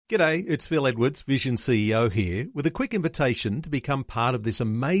G'day, it's Phil Edwards, Vision CEO here, with a quick invitation to become part of this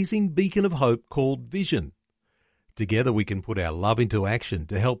amazing beacon of hope called Vision. Together we can put our love into action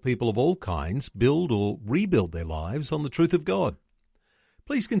to help people of all kinds build or rebuild their lives on the truth of God.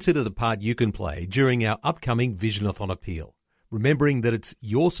 Please consider the part you can play during our upcoming Visionathon appeal, remembering that it's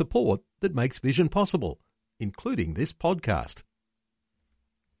your support that makes Vision possible, including this podcast.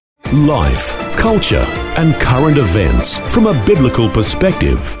 Life, culture, and current events from a biblical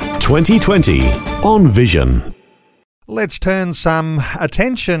perspective. 2020 on Vision. Let's turn some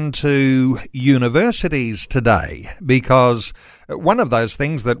attention to universities today, because one of those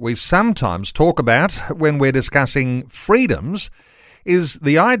things that we sometimes talk about when we're discussing freedoms is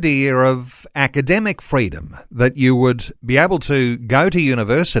the idea of academic freedom, that you would be able to go to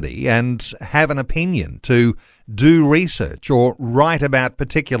university and have an opinion, to do research or write about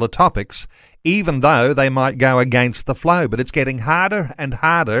particular topics, even though they might go against the flow. But it's getting harder and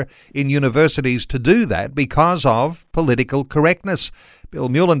harder in universities to do that because of political correctness. Bill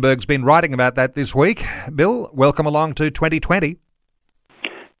Muehlenberg's been writing about that this week. Bill, welcome along to 2020.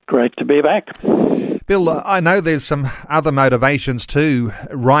 Great to be back. Bill, I know there's some other motivations too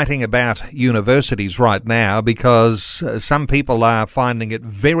writing about universities right now, because some people are finding it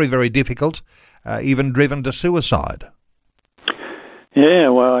very, very difficult, even driven to suicide. Yeah,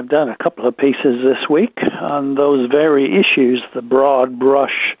 well, I've done a couple of pieces this week on those very issues, the broad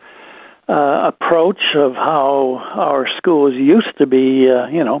brush approach of how our schools used to be,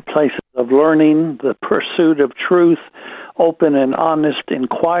 places of learning, the pursuit of truth, open and honest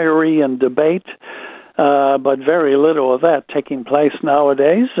inquiry and debate, but very little of that taking place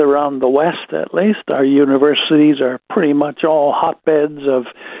nowadays around the West, at least. Our universities are pretty much all hotbeds of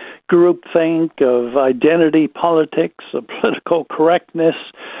groupthink, of identity politics, of political correctness,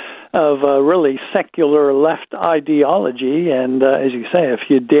 of really secular left ideology. And as you say, if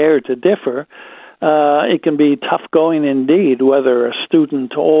you dare to differ, it can be tough going indeed, whether a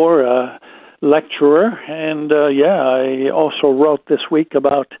student or a lecturer. And I also wrote this week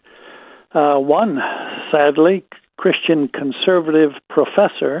about one, sadly, Christian conservative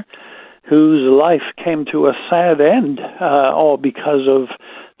professor whose life came to a sad end, all because of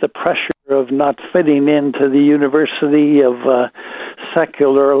the pressure of not fitting into the university of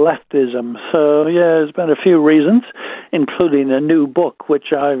secular leftism. So, there's been a few reasons, including a new book, which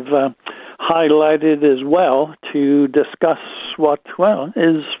I've highlighted as well, to discuss what,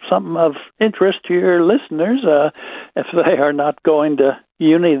 is something of interest to your listeners. If they are not going to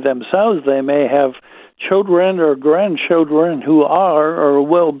uni themselves, they may have children or grandchildren who are or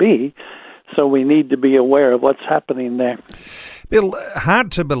will be. So we need to be aware of what's happening there. Bill,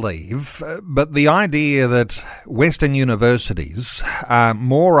 hard to believe, but the idea that Western universities are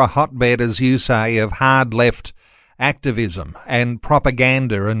more a hotbed, as you say, of hard left activism and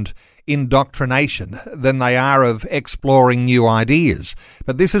propaganda and indoctrination than they are of exploring new ideas.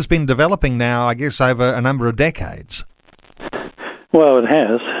 But this has been developing now, I guess, over a number of decades. Well, it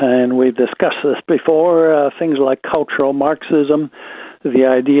has, and we've discussed this before, things like cultural Marxism, the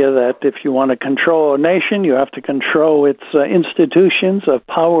idea that if you want to control a nation, you have to control its institutions of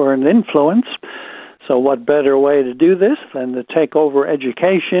power and influence. So what better way to do this than to take over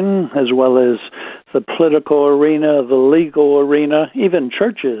education, as well as the political arena, the legal arena, even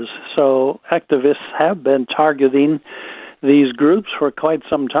churches. So activists have been targeting these groups for quite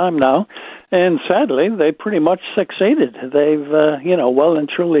some time now, and sadly, they pretty much succeeded. They've, well and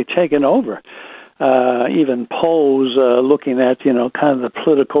truly taken over. Even polls looking at, kind of the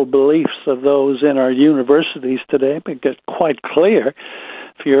political beliefs of those in our universities today make it quite clear.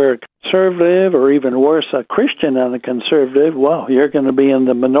 If you're a conservative, or even worse, a Christian and a conservative, well, you're going to be in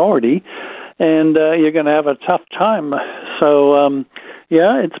the minority, and you're going to have a tough time. So,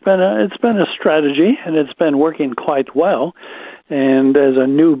 it's been a strategy, and it's been working quite well. And as a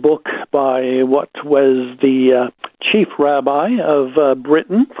new book by what was the chief rabbi of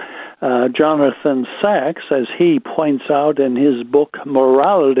Britain, Jonathan Sachs, as he points out in his book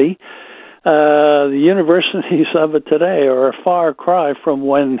Morality, the universities of it today are a far cry from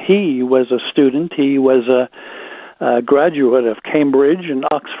when he was a student. He was a graduate of Cambridge and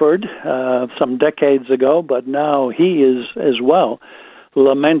Oxford some decades ago, but now he is as well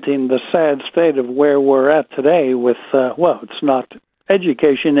lamenting the sad state of where we're at today with, it's not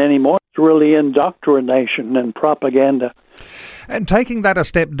education anymore, it's really indoctrination and propaganda. And taking that a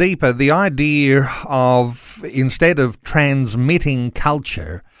step deeper, the idea of, instead of transmitting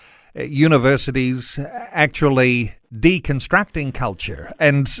culture, universities actually deconstructing culture,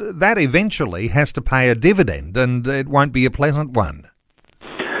 and that eventually has to pay a dividend, and it won't be a pleasant one.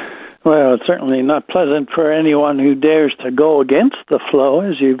 Well, it's certainly not pleasant for anyone who dares to go against the flow,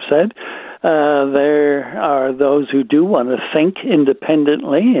 as you've said. There are those who do want to think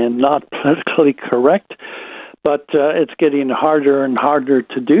independently and not politically correct, but it's getting harder and harder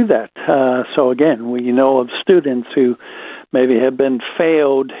to do that. So again, we know of students who maybe have been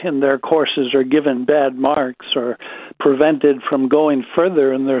failed in their courses or given bad marks or prevented from going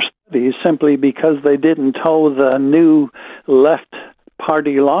further in their studies simply because they didn't toe the new left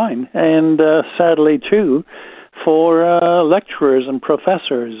party line. And sadly, too, for lecturers and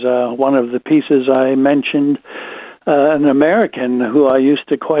professors. One of the pieces I mentioned, an American who I used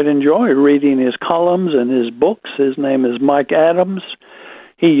to quite enjoy reading his columns and his books. His name is Mike Adams.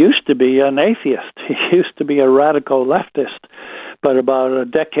 He used to be an atheist. He used to be a radical leftist. But about a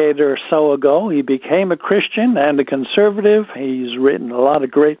decade or so ago, he became a Christian and a conservative. He's written a lot of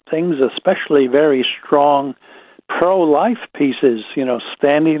great things, especially very strong pro-life pieces,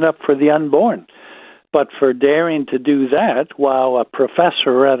 standing up for the unborn. But for daring to do that while a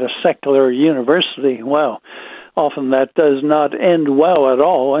professor at a secular university, well, often that does not end well at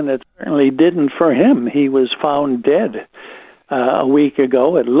all, and it certainly didn't for him. He was found dead a week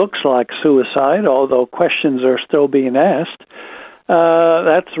ago. It looks like suicide, although questions are still being asked.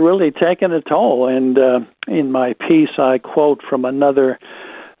 That's really taken a toll, and in my piece I quote from another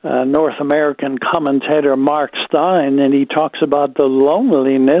North American commentator, Mark Stein, and he talks about the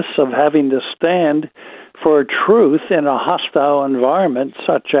loneliness of having to stand for truth in a hostile environment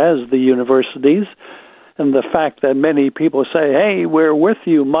such as the universities, and the fact that many people say, hey, we're with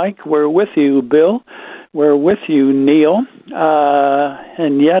you, Mike, we're with you, Bill, we're with you, Neil,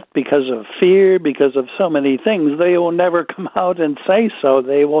 and yet because of fear, because of so many things, they will never come out and say so.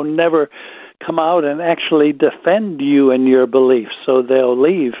 They will never come out and actually defend you and your beliefs. So they'll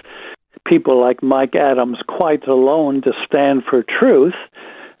leave people like Mike Adams quite alone to stand for truth,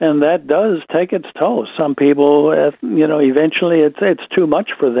 and that does take its toll. Some people, eventually it's too much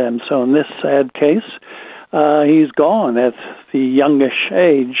for them. So in this sad case, he's gone at the youngish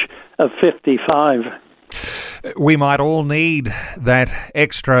age of 55. We might all need that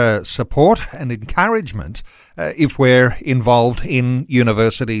extra support and encouragement if we're involved in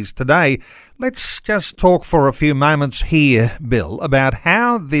universities today. Let's just talk for a few moments here, Bill, about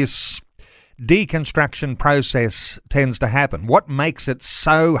how this deconstruction process tends to happen. What makes it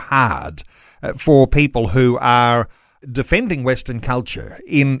so hard for people who are defending Western culture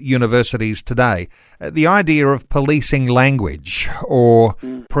in universities today? The idea of policing language or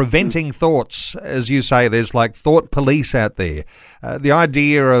preventing thoughts, as you say, there's like thought police out there. The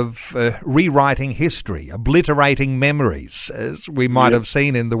idea of rewriting history, obliterating memories, as we might have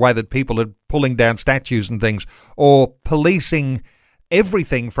seen in the way that people are pulling down statues and things, or policing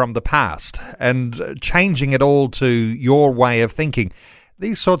everything from the past and changing it all to your way of thinking.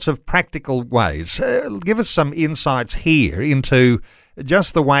 These sorts of practical ways. Give us some insights here into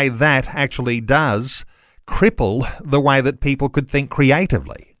just the way that actually does cripple the way that people could think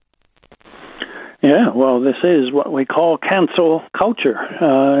creatively. Yeah, well, this is what we call cancel culture.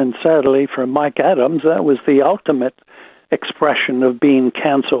 And sadly, for Mike Adams, that was the ultimate expression of being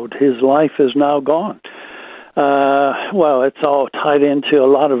canceled. His life is now gone. Well, it's all tied into a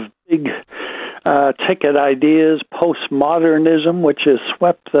lot of big ticket ideas, postmodernism, which has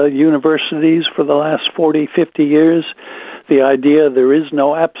swept the universities for the last 40, 50 years. The idea there is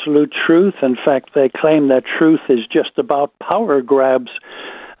no absolute truth. In fact, they claim that truth is just about power grabs.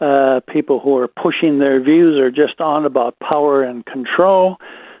 People who are pushing their views are just on about power and control.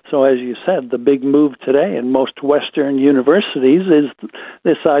 So as you said, the big move today in most Western universities is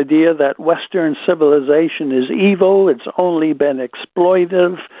this idea that Western civilization is evil, it's only been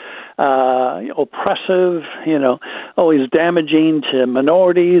exploitive, oppressive, always damaging to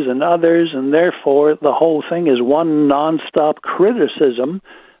minorities and others, and therefore the whole thing is one nonstop criticism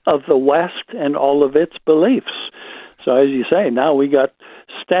of the West and all of its beliefs. So as you say, now we got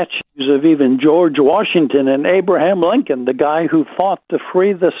statues of even George Washington and Abraham Lincoln, the guy who fought to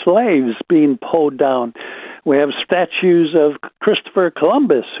free the slaves, being pulled down. We have statues of Christopher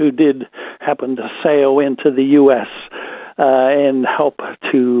Columbus, who did happen to sail into the U.S. And help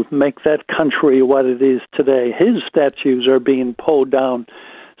to make that country what it is today. His statues are being pulled down.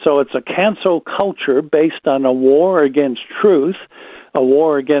 So it's a cancel culture based on a war against truth, a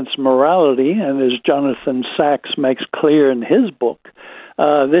war against morality, and as Jonathan Sacks makes clear in his book,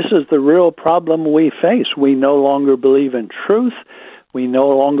 this is the real problem we face. We no longer believe in truth. We no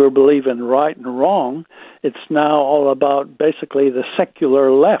longer believe in right and wrong. It's now all about basically the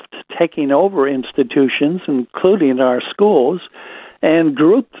secular left taking over institutions, including our schools, and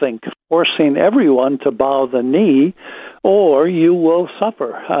groupthink, forcing everyone to bow the knee, or you will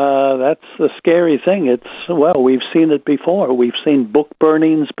suffer. That's the scary thing. We've seen it before. We've seen book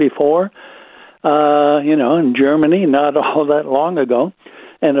burnings before, in Germany not all that long ago.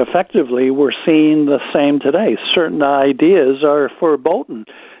 And effectively, we're seeing the same today. Certain ideas are verboten.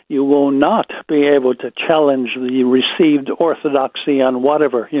 You will not be able to challenge the received orthodoxy on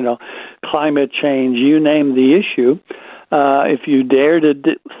whatever, climate change, you name the issue. If you dare to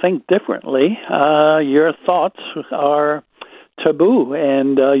think differently, your thoughts are taboo,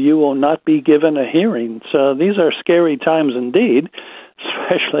 and you will not be given a hearing. So these are scary times indeed,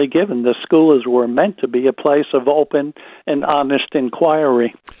 especially given the schools were meant to be a place of open and honest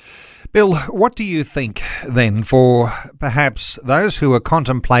inquiry. Bill, what do you think then for perhaps those who are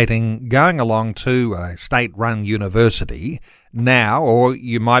contemplating going along to a state-run university now, or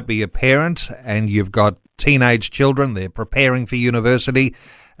you might be a parent and you've got teenage children, they're preparing for university.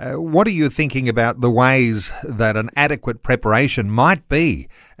 What are you thinking about the ways that an adequate preparation might be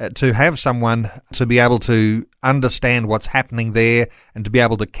to have someone to be able to understand what's happening there and to be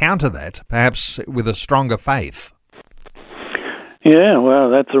able to counter that, perhaps with a stronger faith? Yeah,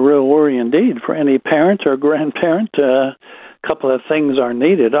 well, that's a real worry indeed for any parent or grandparent. A couple of things are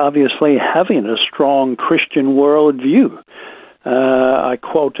needed. Obviously, having a strong Christian worldview. I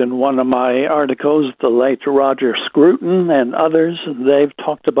quote in one of my articles the late Roger Scruton and others. They've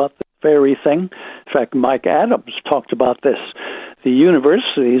talked about this very thing. In fact, Mike Adams talked about this. The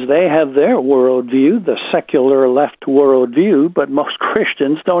universities, they have their worldview, the secular left worldview, but most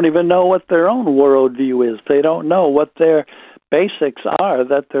Christians don't even know what their own worldview is. They don't know what their basics are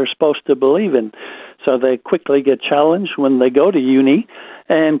that they're supposed to believe in. So they quickly get challenged when they go to uni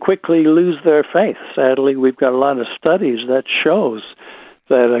and quickly lose their faith. Sadly, we've got a lot of studies that shows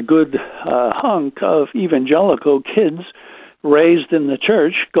that a good hunk of evangelical kids raised in the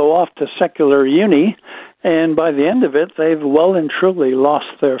church go off to secular uni, and by the end of it, they've well and truly lost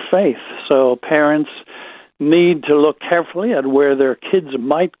their faith. So parents need to look carefully at where their kids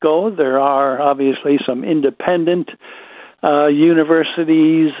might go. There are obviously some independent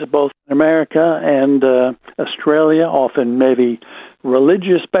universities, both in America and Australia, often maybe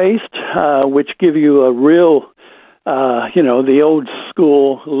religious-based, which give you a real, the old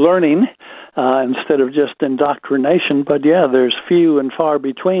school learning instead of just indoctrination. But yeah, there's few and far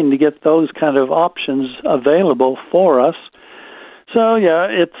between to get those kind of options available for us. So yeah,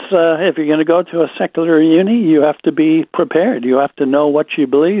 it's if you're going to go to a secular uni, you have to be prepared. You have to know what you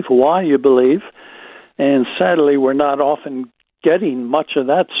believe, why you believe. And sadly, we're not often getting much of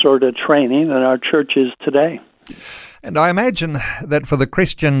that sort of training in our churches today. And I imagine that for the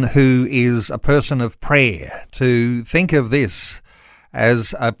Christian who is a person of prayer, to think of this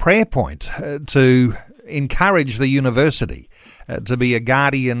as a prayer point, to encourage the university, to be a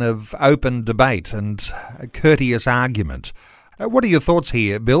guardian of open debate and courteous argument. What are your thoughts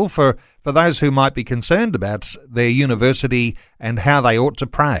here, Bill, for those who might be concerned about their university and how they ought to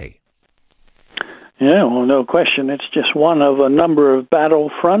pray? Yeah, well, no question. It's just one of a number of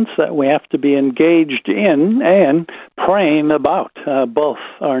battle fronts that we have to be engaged in and praying about. Both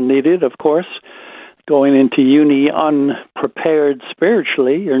are needed, of course. Going into uni unprepared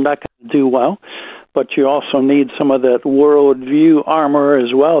spiritually, you're not going to do well. But you also need some of that worldview armor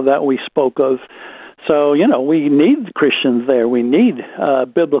as well that we spoke of. So, we need Christians there. We need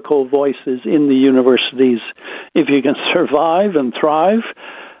biblical voices in the universities. If you can survive and thrive,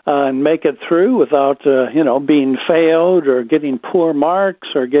 and make it through without, being failed or getting poor marks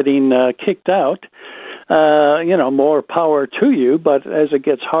or getting kicked out, more power to you. But as it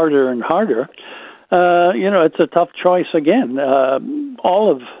gets harder and harder, it's a tough choice again.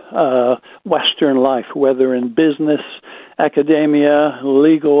 All of Western life, whether in business, academia,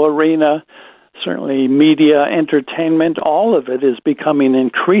 legal arena, certainly media, entertainment, all of it is becoming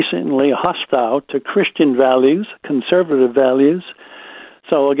increasingly hostile to Christian values, conservative values.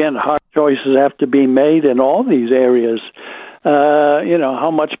 So again, hard choices have to be made in all these areas.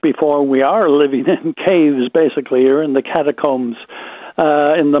 How much before we are living in caves, basically, or in the catacombs.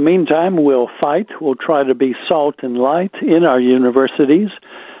 In the meantime, we'll fight. We'll try to be salt and light in our universities,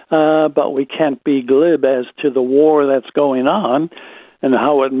 but we can't be glib as to the war that's going on and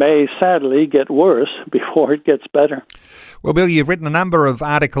how it may sadly get worse before it gets better. Well, Bill, you've written a number of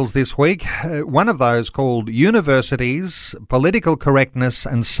articles this week, one of those called Universities, Political Correctness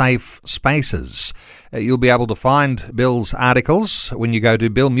and Safe Spaces. You'll be able to find Bill's articles when you go to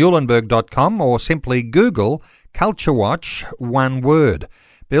billmuehlenberg.com or simply Google Culture Watch, one word.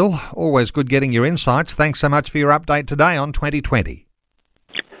 Bill, always good getting your insights. Thanks so much for your update today on 2020.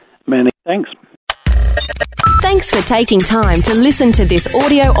 Many thanks. Thanks for taking time to listen to this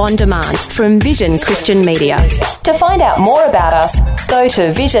audio on demand from Vision Christian Media. To find out more about us, go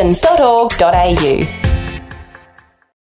to vision.org.au.